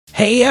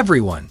Hey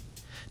everyone!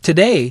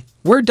 Today,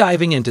 we're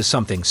diving into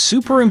something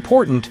super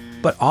important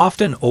but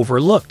often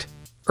overlooked: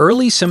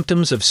 early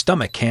symptoms of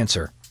stomach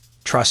cancer.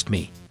 Trust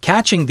me,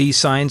 catching these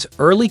signs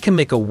early can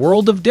make a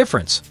world of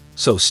difference,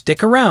 so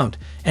stick around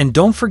and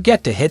don't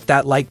forget to hit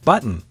that like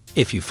button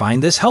if you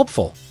find this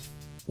helpful.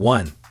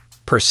 1.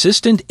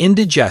 Persistent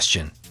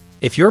indigestion.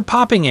 If you're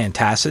popping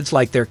antacids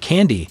like they're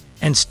candy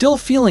and still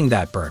feeling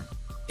that burn,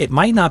 it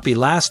might not be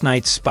last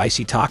night's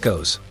spicy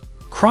tacos.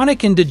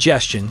 Chronic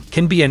indigestion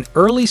can be an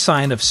early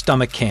sign of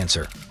stomach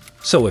cancer.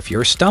 So if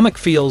your stomach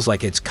feels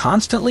like it's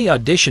constantly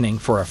auditioning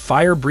for a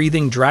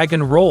fire-breathing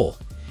dragon roll,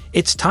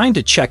 it's time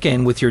to check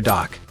in with your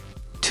doc.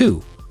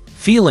 2.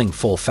 Feeling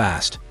full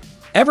fast.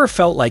 Ever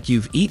felt like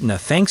you've eaten a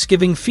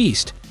Thanksgiving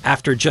feast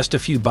after just a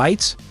few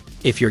bites?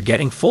 If you're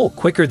getting full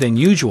quicker than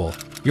usual,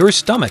 your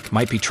stomach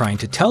might be trying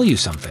to tell you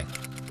something.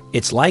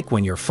 It's like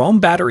when your phone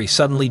battery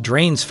suddenly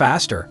drains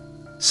faster.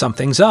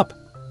 Something's up.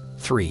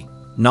 3.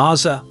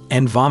 Nausea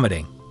and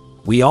vomiting.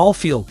 We all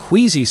feel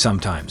queasy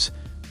sometimes,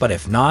 but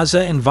if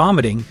nausea and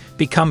vomiting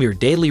become your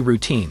daily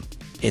routine,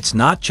 it's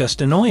not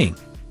just annoying.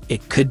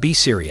 It could be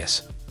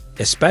serious.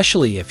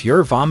 Especially if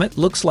your vomit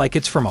looks like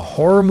it's from a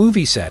horror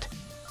movie set.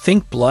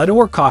 Think blood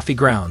or coffee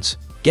grounds.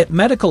 Get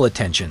medical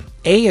attention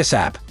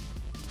ASAP.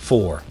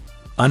 4.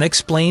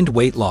 Unexplained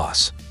weight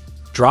loss.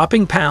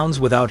 Dropping pounds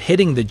without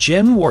hitting the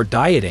gym or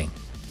dieting.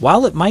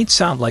 While it might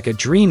sound like a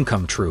dream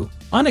come true,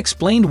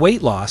 unexplained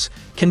weight loss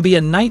can be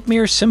a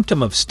nightmare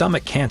symptom of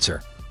stomach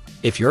cancer.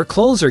 If your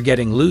clothes are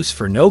getting loose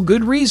for no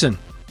good reason,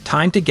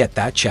 time to get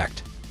that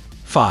checked.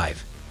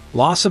 5.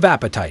 Loss of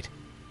appetite.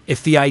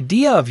 If the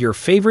idea of your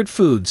favorite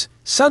foods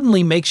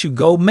suddenly makes you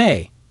go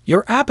meh,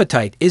 your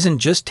appetite isn't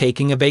just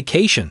taking a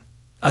vacation.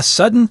 A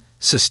sudden,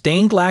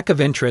 sustained lack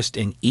of interest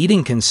in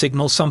eating can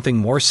signal something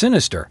more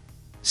sinister.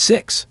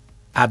 6.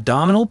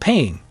 Abdominal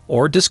pain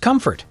or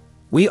discomfort.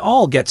 We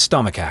all get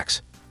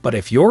stomachaches, but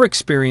if you're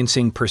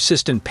experiencing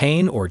persistent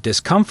pain or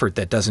discomfort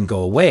that doesn't go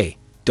away,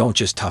 don't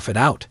just tough it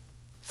out.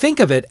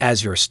 Think of it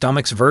as your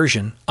stomach's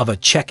version of a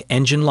check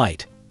engine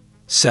light.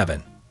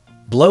 7.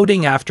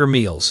 Bloating after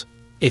meals.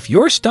 If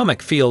your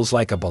stomach feels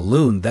like a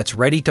balloon that's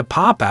ready to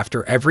pop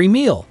after every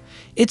meal,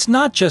 it's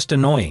not just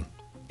annoying.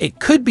 It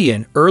could be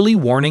an early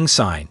warning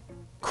sign.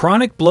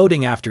 Chronic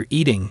bloating after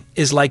eating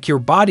is like your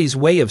body's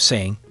way of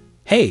saying,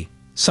 hey,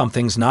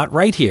 something's not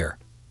right here.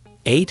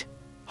 8.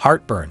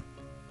 Heartburn.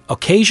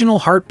 Occasional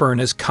heartburn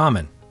is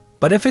common,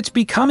 but if it's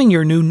becoming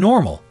your new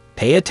normal,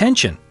 pay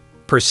attention.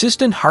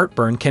 Persistent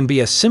heartburn can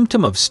be a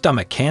symptom of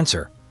stomach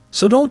cancer,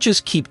 so don't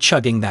just keep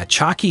chugging that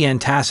chalky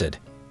antacid.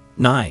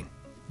 9.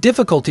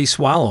 Difficulty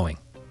swallowing.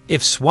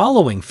 If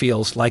swallowing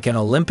feels like an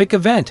Olympic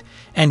event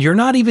and you're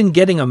not even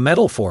getting a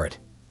medal for it,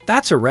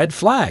 that's a red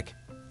flag.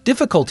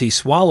 Difficulty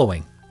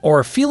swallowing, or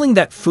a feeling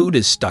that food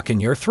is stuck in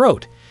your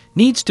throat,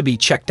 needs to be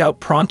checked out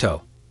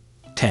pronto.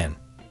 10.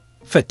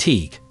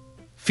 Fatigue.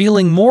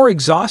 Feeling more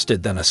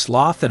exhausted than a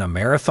sloth in a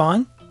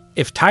marathon?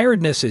 If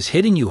tiredness is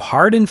hitting you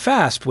hard and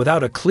fast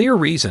without a clear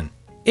reason,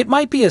 it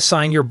might be a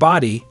sign your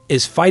body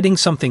is fighting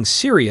something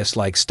serious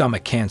like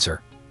stomach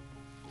cancer.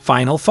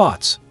 Final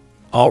thoughts.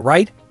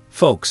 Alright,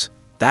 folks,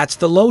 that's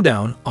the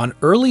lowdown on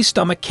early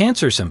stomach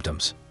cancer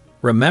symptoms.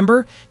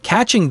 Remember,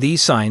 catching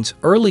these signs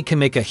early can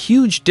make a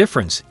huge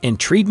difference in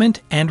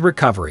treatment and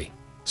recovery.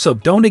 So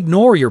don't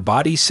ignore your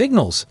body's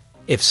signals.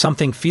 If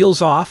something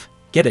feels off,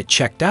 get it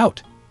checked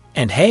out.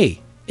 And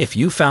hey, if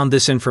you found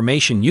this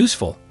information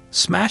useful,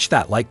 smash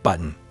that like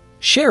button.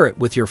 Share it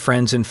with your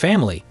friends and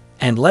family,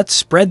 and let's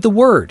spread the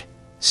word.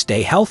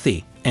 Stay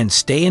healthy and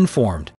stay informed.